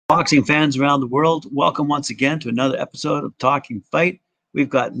Boxing fans around the world, welcome once again to another episode of Talking Fight. We've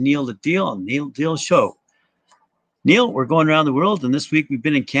got Neil the Deal on Neil Deal Show. Neil, we're going around the world, and this week we've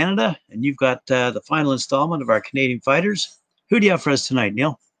been in Canada, and you've got the final installment of our Canadian fighters. Who do you have for us tonight,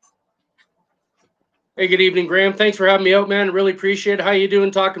 Neil? Hey, good evening, Graham. Thanks for having me out, man. Really appreciate it. How you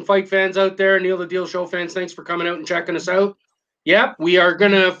doing, Talking Fight fans out there? Neil the Deal Show fans, thanks for coming out and checking us out. Yep, we are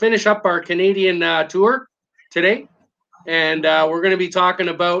going to finish up our Canadian tour today, and we're going to be talking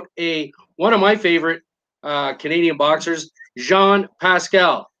about one of my favorite Canadian boxers, Jean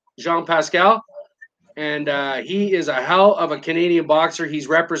Pascal. Jean Pascal, and he is a hell of a Canadian boxer. He's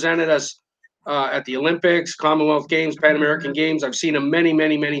represented us at the Olympics, Commonwealth Games, Pan American Games. I've seen him many,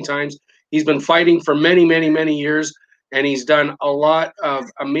 many, many times. He's been fighting for many, many, many years, and he's done a lot of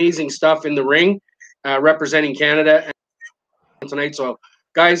amazing stuff in the ring, representing Canada tonight. So,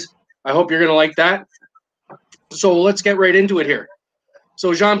 guys, I hope you're going to like that. So let's get right into it here.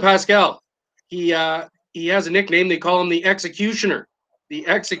 So Jean Pascal, he has a nickname. They call him the Executioner. The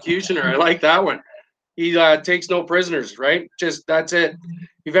Executioner. I like that one. He takes no prisoners, right? Just that's it. If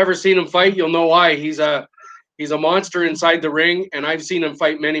you've ever seen him fight, you'll know why. He's a monster inside the ring, and I've seen him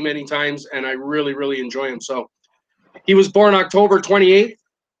fight many, many times, and I really, really enjoy him. So he was born October 28th,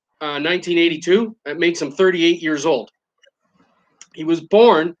 1982. That makes him 38 years old. He was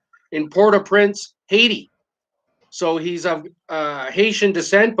born in Port-au-Prince, Haiti. So he's of Haitian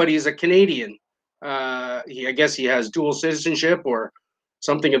descent, but he's a Canadian. I guess he has dual citizenship or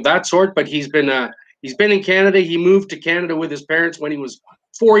something of that sort, but he's been in Canada. He moved to Canada with his parents when he was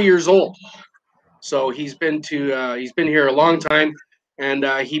 4 years old. So he's been here a long time, and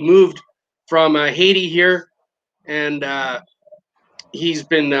he moved from Haiti here, and he's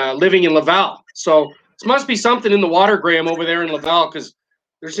been living in Laval. So this must be something in the water, Graham, over there in Laval, because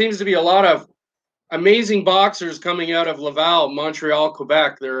there seems to be a lot of amazing boxers coming out of Laval, Montreal,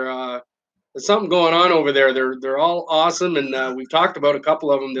 Quebec. There's something going on over there. They're all awesome, and we've talked about a couple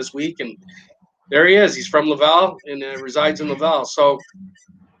of them this week. And there he is. He's from Laval and resides in Laval. So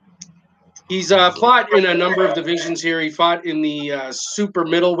he's fought in a number of divisions here. He fought in the super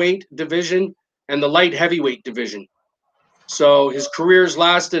middleweight division and the light heavyweight division. So his career's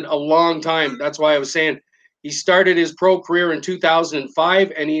lasted a long time. That's why I was saying he started his pro career in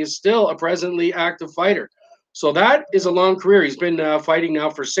 2005, and he is still a presently active fighter. So that is a long career. He's been fighting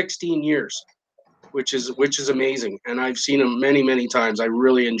now for 16 years, which is amazing. And I've seen him many, many times. I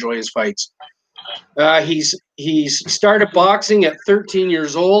really enjoy his fights. He's started boxing at 13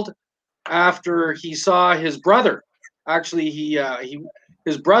 years old after he saw his brother. Actually,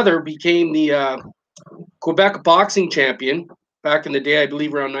 his brother became the Quebec boxing champion back in the day, I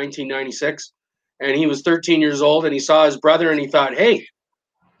believe around 1996. And he was 13 years old, and he saw his brother, and he thought, hey,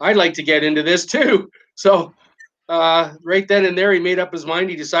 I'd like to get into this too. So right then and there, he made up his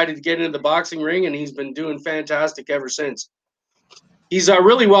mind. He decided to get into the boxing ring, and he's been doing fantastic ever since. He's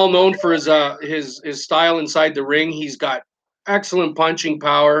really well known for his style inside the ring. He's got excellent punching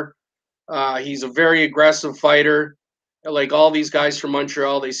power. He's a very aggressive fighter. Like all these guys from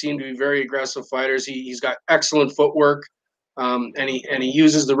Montreal, they seem to be very aggressive fighters. He's got excellent footwork, and he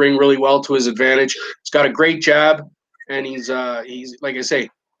uses the ring really well to his advantage. He's got a great jab, and he's like I say,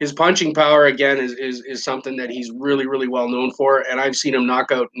 his punching power again is something that he's really, really well known for. And I've seen him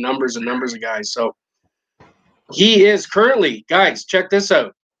knock out numbers and numbers of guys. So he is currently, guys, check this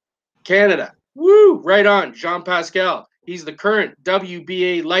out, Canada. Woo! Right on, Jean Pascal. He's the current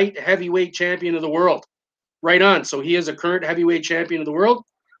WBA light heavyweight champion of the world. Right on. So he is a current heavyweight champion of the world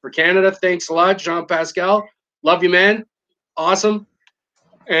for Canada. Thanks a lot, Jean Pascal. Love you, man. Awesome.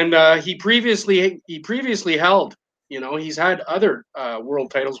 And he previously held, he's had other world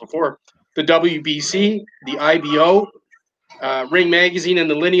titles before. The WBC, the IBO, Ring Magazine,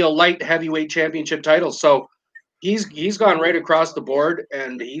 and the Lineal Light Heavyweight Championship titles. So he's gone right across the board,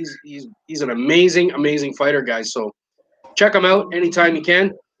 and he's an amazing, amazing fighter, guys. So check him out anytime you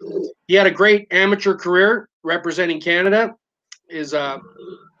can. He had a great amateur career representing Canada, is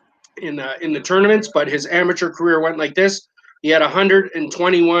in the tournaments, but his amateur career went like this. He had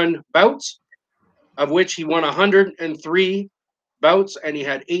 121 bouts, of which he won 103 bouts, and he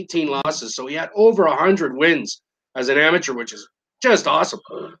had 18 losses. So he had over 100 wins as an amateur, which is just awesome.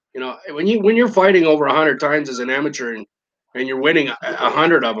 When you're fighting over 100 times as an amateur and you're winning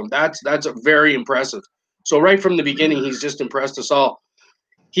 100 of them, that's very impressive. So right from the beginning, he's just impressed us all.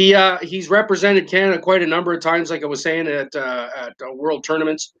 He's represented Canada quite a number of times, like I was saying, at world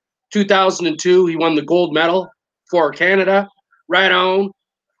tournaments. 2002, he won the gold medal for Canada, right on,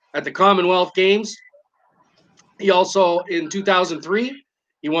 at the Commonwealth Games. He also, in 2003,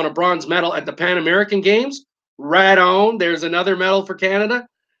 he won a bronze medal at the Pan American Games, right on. There's another medal for Canada.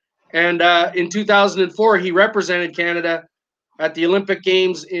 And in 2004, he represented Canada at the Olympic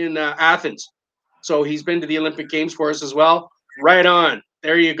Games in Athens. So he's been to the Olympic Games for us as well. Right on.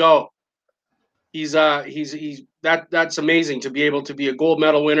 There you go. He's that's amazing to be able to be a gold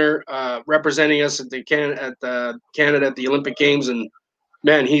medal winner, representing us at the Canada at the Olympic Games, and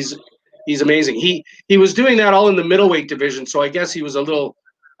man, he's amazing. He was doing that all in the middleweight division, so I guess he was a little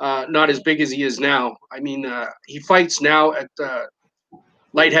not as big as he is now. I mean, he fights now at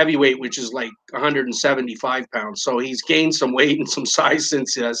light heavyweight, which is like 175 pounds. So he's gained some weight and some size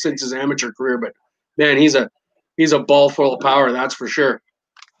since his amateur career. But man, he's a ball full of power, that's for sure.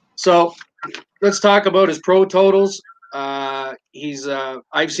 So let's talk about his pro totals. I've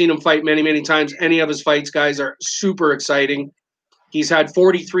seen him fight many, many times. Any of his fights, guys, are super exciting. He's had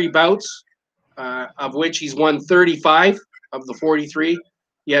 43 bouts, of which he's won 35 of the 43.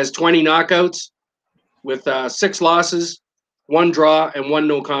 He has 20 knockouts with 6 losses, 1 draw, and 1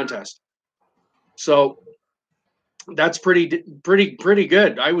 no contest. So that's pretty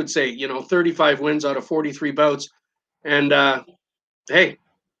good, I would say. 35 wins out of 43 bouts, and hey,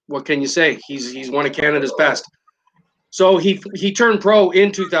 what can you say? He's one of Canada's best. So he turned pro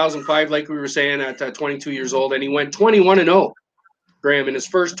in 2005, like we were saying, at 22 years old, and he went 21-0. Graham, in his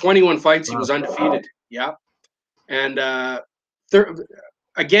first 21 fights, he was undefeated. Yeah, and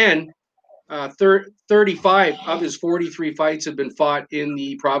 35 of his 43 fights have been fought in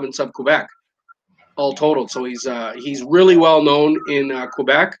the province of Quebec, all totaled. So he's really well known in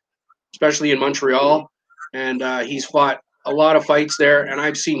Quebec, especially in Montreal, and he's fought a lot of fights there, and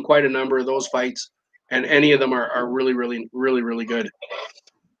I've seen quite a number of those fights, and any of them are really, really, really, really good.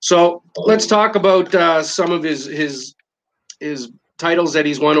 So let's talk about some of his titles that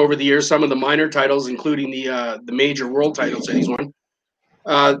he's won over the years, some of the minor titles, including the major world titles that he's won.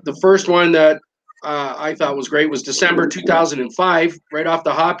 The first one that I thought was great was December 2005. Right off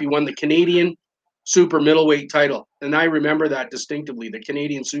the hop, he won the Canadian super middleweight title, and I remember that distinctively. The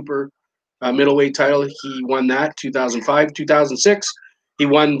Canadian super middleweight title, he won that 2005. 2006, he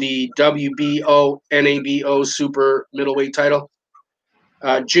won the WBO NABO super middleweight title.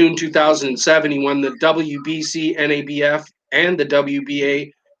 June 2007, he won the WBC NABF and the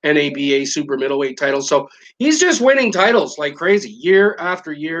WBA NABA super middleweight title. So he's just winning titles like crazy, year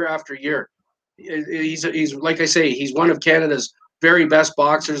after year after year. He's like I say, he's one of Canada's very best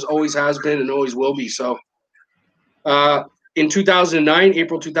boxers, always has been and always will be. So in 2009,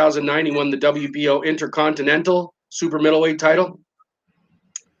 April 2009, he won the WBO Intercontinental super middleweight title.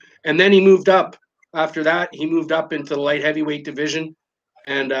 And then he moved up. After that, he moved up into the light heavyweight division.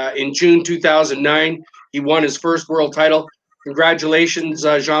 And in June 2009, he won his first world title. Congratulations,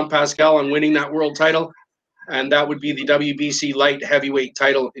 Jean Pascal, on winning that world title. And that would be the WBC light heavyweight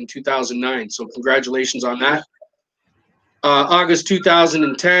title in 2009. So congratulations on that. August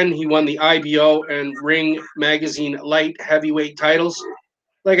 2010, he won the IBO and Ring Magazine light heavyweight titles.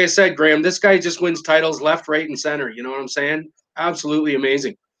 Like I said, Graham, this guy just wins titles left, right, and center. You know what I'm saying? Absolutely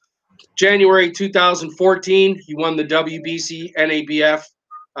amazing. January 2014, he won the WBC NABF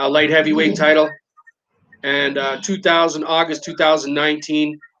light heavyweight title. And August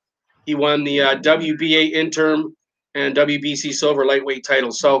 2019, he won the WBA interim and WBC silver lightweight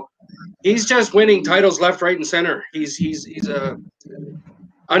titles. So he's just winning titles left, right, and center. He's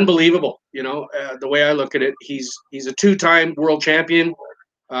unbelievable. The way I look at it, he's a 2-time world champion.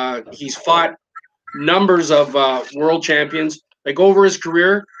 He's fought numbers of world champions. Like over his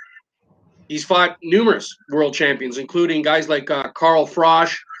career, he's fought numerous world champions, including guys like Carl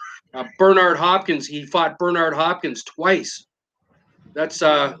Frosch, Bernard Hopkins. He fought Bernard Hopkins twice. That's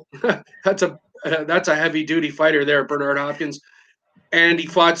a heavy duty fighter there, Bernard Hopkins. And he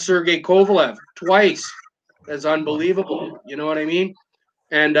fought Sergey Kovalev twice. That's unbelievable. You know what I mean?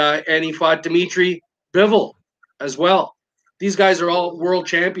 And he fought Dmitry Bivol as well. These guys are all world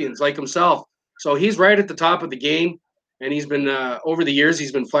champions like himself. So he's right at the top of the game. And he's been over the years,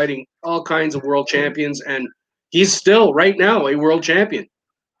 he's been fighting all kinds of world champions, and he's still right now a world champion.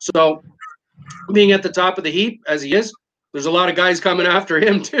 So being at the top of the heap as he is, there's a lot of guys coming after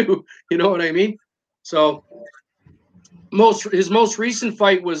him too. You know what I mean? So his most recent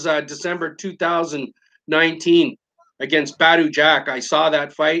fight was December 2019 against Badou Jack. I saw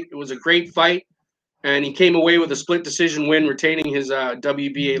that fight. It was a great fight, and he came away with a split decision win, retaining his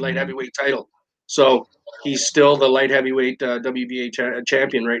WBA light heavyweight title. So he's still the light heavyweight WBA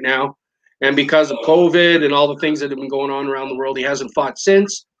champion right now. And because of COVID and all the things that have been going on around the world, he hasn't fought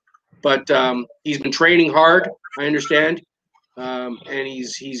since. But he's been training hard, I understand. And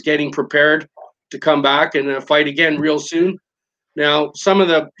he's getting prepared to come back and fight again real soon. Now, some of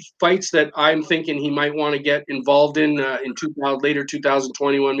the fights that I'm thinking he might want to get involved in later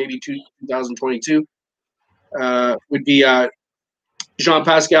 2021, maybe 2022, would be Jean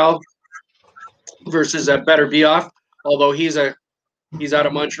Pascal versus Beterbiev. Although he's out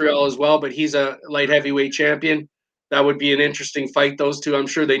of Montreal as well, but he's a light heavyweight champion. That would be an interesting fight. Those two, I'm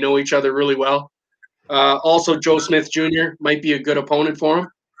sure they know each other really well. Also, Joe Smith Jr. might be a good opponent for him.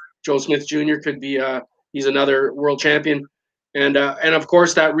 Joe Smith Jr. could be he's another world champion. And of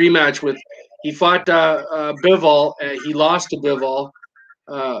course that rematch he fought Bivol. He lost to Bivol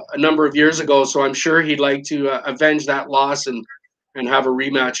a number of years ago, so I'm sure he'd like to avenge that loss and have a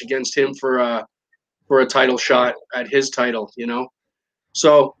rematch against him for a title shot at his title.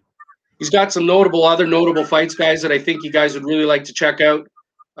 So he's got some other notable fights, guys, that I think you guys would really like to check out.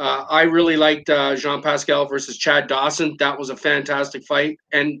 I really liked Jean Pascal versus Chad Dawson. That was a fantastic fight,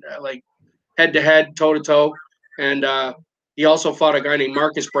 and like head to head, toe to toe, and he also fought a guy named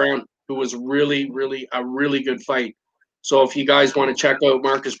Marcus Brown, who was really good fight. So if you guys want to check out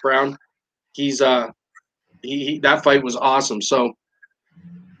Marcus Brown, he's that fight was awesome. So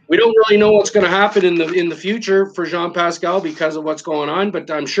we don't really know what's going to happen in the future for Jean Pascal because of what's going on, but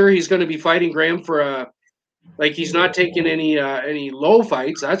I'm sure he's going to be fighting Graham for he's not taking any low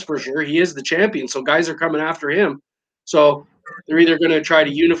fights, that's for sure. He is the champion, so guys are coming after him. So they're either going to try to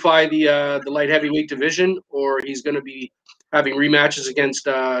unify the light heavyweight division, or he's going to be having rematches against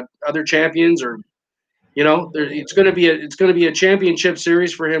other champions, or it's going to be a championship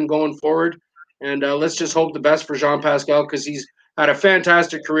series for him going forward. And let's just hope the best for Jean Pascal, because he's had a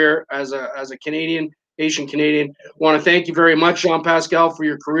fantastic career as a Canadian, Asian Canadian. Want to thank you very much, Jean Pascal, for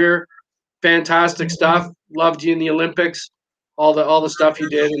your career. Fantastic stuff. Loved you in the Olympics, all the stuff you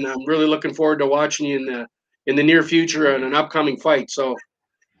did, and I'm really looking forward to watching you in the near future in an upcoming fight. So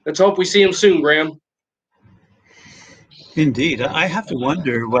let's hope we see him soon, Graham. Indeed. I have to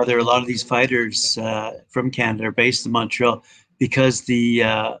wonder whether a lot of these fighters from Canada are based in Montreal because the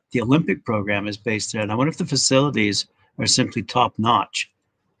Olympic program is based there. And I wonder if the facilities are simply top notch.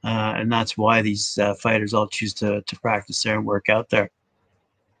 And that's why these fighters all choose to practice there and work out there.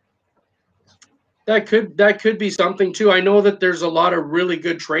 That could be something too. I know that there's a lot of really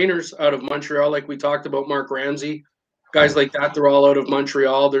good trainers out of Montreal, like we talked about Mark Ramsey, guys like that. They're all out of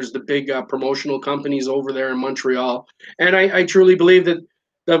Montreal. There's the big promotional companies over there in Montreal, and I truly believe that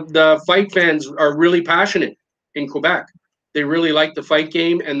the fight fans are really passionate in Quebec. They really like the fight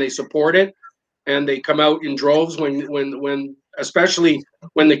game and they support it, and they come out in droves when especially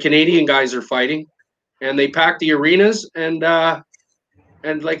when the Canadian guys are fighting, and they pack the arenas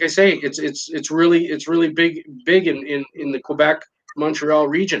and like I say, it's really big in the Quebec Montreal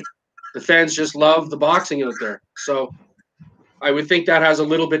region. The fans just love the boxing out there. So I would think that has a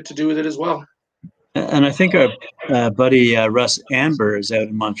little bit to do with it as well. And I think our buddy Russ Amber is out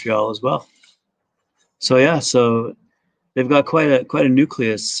in Montreal as well. So yeah, so they've got quite a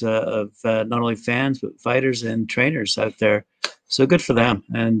nucleus of not only fans but fighters and trainers out there. So good for them.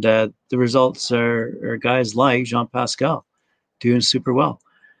 And the results are guys like Jean Pascal doing super well.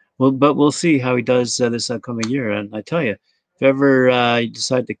 Well, but we'll see how he does this upcoming year. And I tell you, if ever you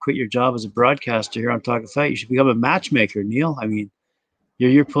decide to quit your job as a broadcaster here on Talking Fight, you should become a matchmaker, Neil. I mean,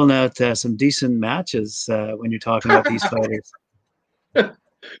 you're pulling out some decent matches when you're talking about these fighters.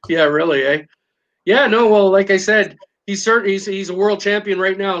 Yeah, really, eh? Yeah, no. Well, like I said, he's a world champion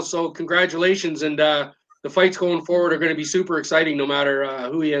right now. So congratulations, and the fights going forward are going to be super exciting, no matter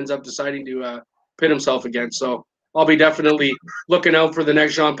who he ends up deciding to pit himself against. So I'll be definitely looking out for the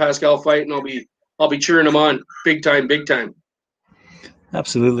next Jean Pascal fight, and I'll be cheering him on big time.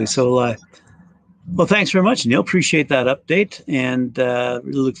 Absolutely. So, well, thanks very much, Neil. Appreciate that update, and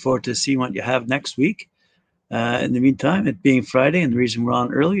really look forward to seeing what you have next week. In the meantime, it being Friday, and the reason we're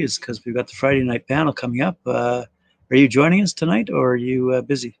on early is because we've got the Friday night panel coming up. Are you joining us tonight, or are you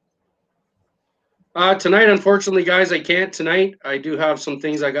busy? Tonight, unfortunately, guys, I can't tonight. I do have some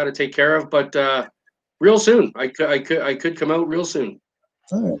things I got to take care of, but real soon, I could come out real soon.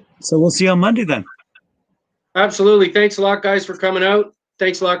 All right. So we'll see you on Monday then. Absolutely. Thanks a lot, guys, for coming out.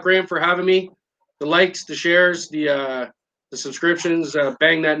 Thanks a lot, Graham, for having me. The likes, the shares, the subscriptions,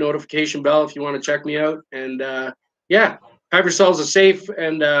 bang that notification bell if you want to check me out. And yeah, have yourselves a safe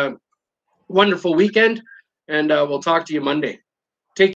and wonderful weekend. And we'll talk to you Monday.